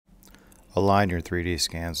Align your 3D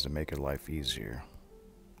scans to make your life easier.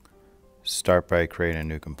 Start by creating a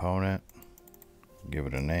new component. Give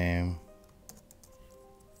it a name.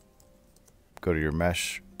 Go to your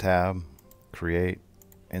Mesh tab. Create.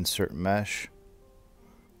 Insert Mesh.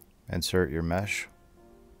 Insert your mesh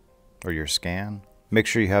or your scan. Make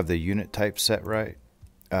sure you have the unit type set right.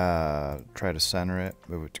 Try to center it.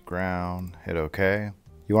 Move it to ground. Hit OK.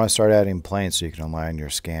 You want to start adding planes so you can align your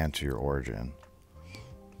scan to your origin.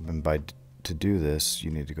 And to do this, you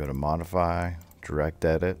need to go to Modify, Direct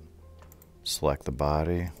Edit, select the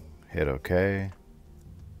body, hit OK.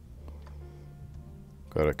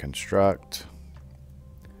 Go to Construct,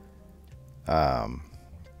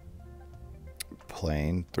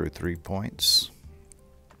 plane through 3 points.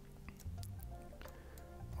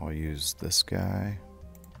 I'll use this guy.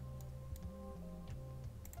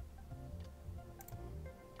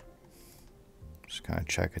 Just kind of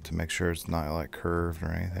check it to make sure it's not like curved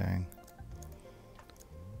or anything.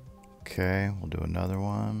 Okay, we'll do another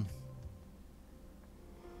one.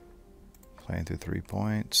 Plane through 3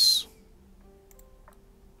 points.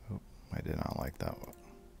 Oh, I did not like that one.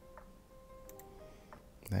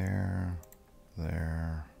 There,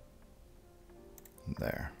 there,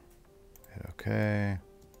 there. Hit OK.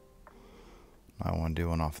 I want to do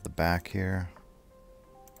one off the back here.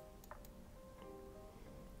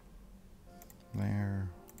 There,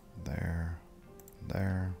 there,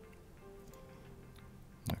 there.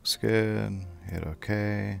 Looks good. Hit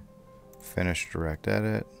OK. Finish Direct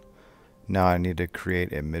Edit. Now I need to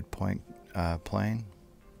create a midpoint plane.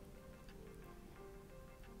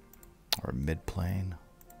 Or mid-plane.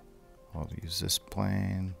 I'll use this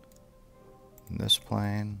plane. And this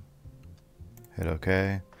plane. Hit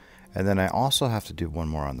OK. And then I also have to do one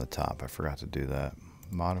more on the top. I forgot to do that.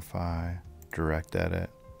 Modify. Direct Edit.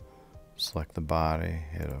 Select the body.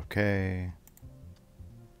 Hit OK.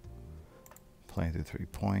 Plane through 3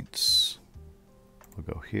 points. We'll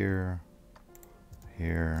go here,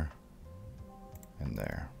 here, and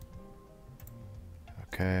there.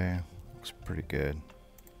 Okay, looks pretty good.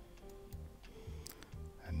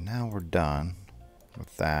 And now we're done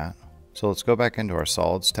with that. So let's go back into our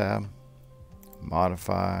Solids tab,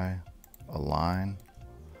 Modify, Align,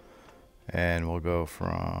 and we'll go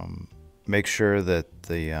from, make sure that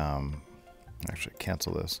the, actually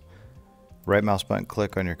cancel this. Right mouse button,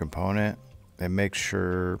 click on your component, and make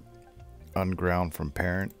sure unground from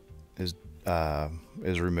parent is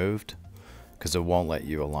removed, because it won't let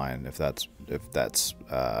you align if that's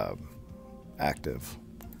active.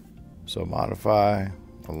 So modify,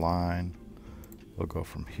 align. We'll go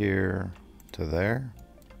from here to there,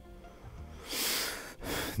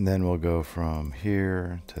 and then we'll go from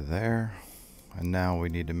here to there. And now we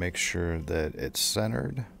need to make sure that it's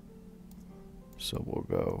centered. So we'll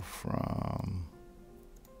go from,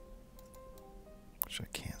 which I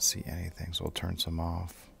can't see anything, so I'll turn some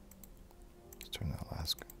off. Let's turn that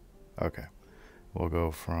last. Okay. We'll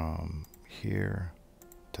go from here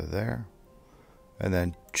to there. And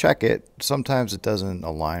then check it. Sometimes it doesn't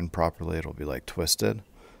align properly. It'll be like twisted.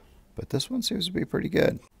 But this one seems to be pretty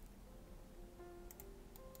good.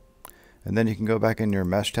 And then you can go back in your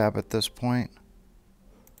Mesh tab at this point.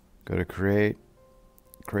 Go to Create.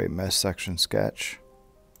 Create Mesh Section Sketch.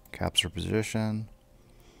 Capture Position.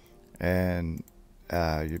 And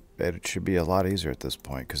it should be a lot easier at this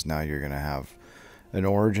point, because now you're going to have an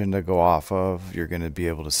origin to go off of. You're going to be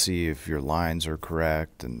able to see if your lines are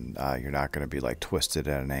correct, and you're not going to be like twisted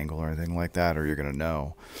at an angle or anything like that, or you're going to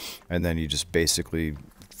know. And then you just basically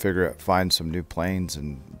find some new planes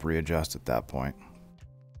and readjust at that point.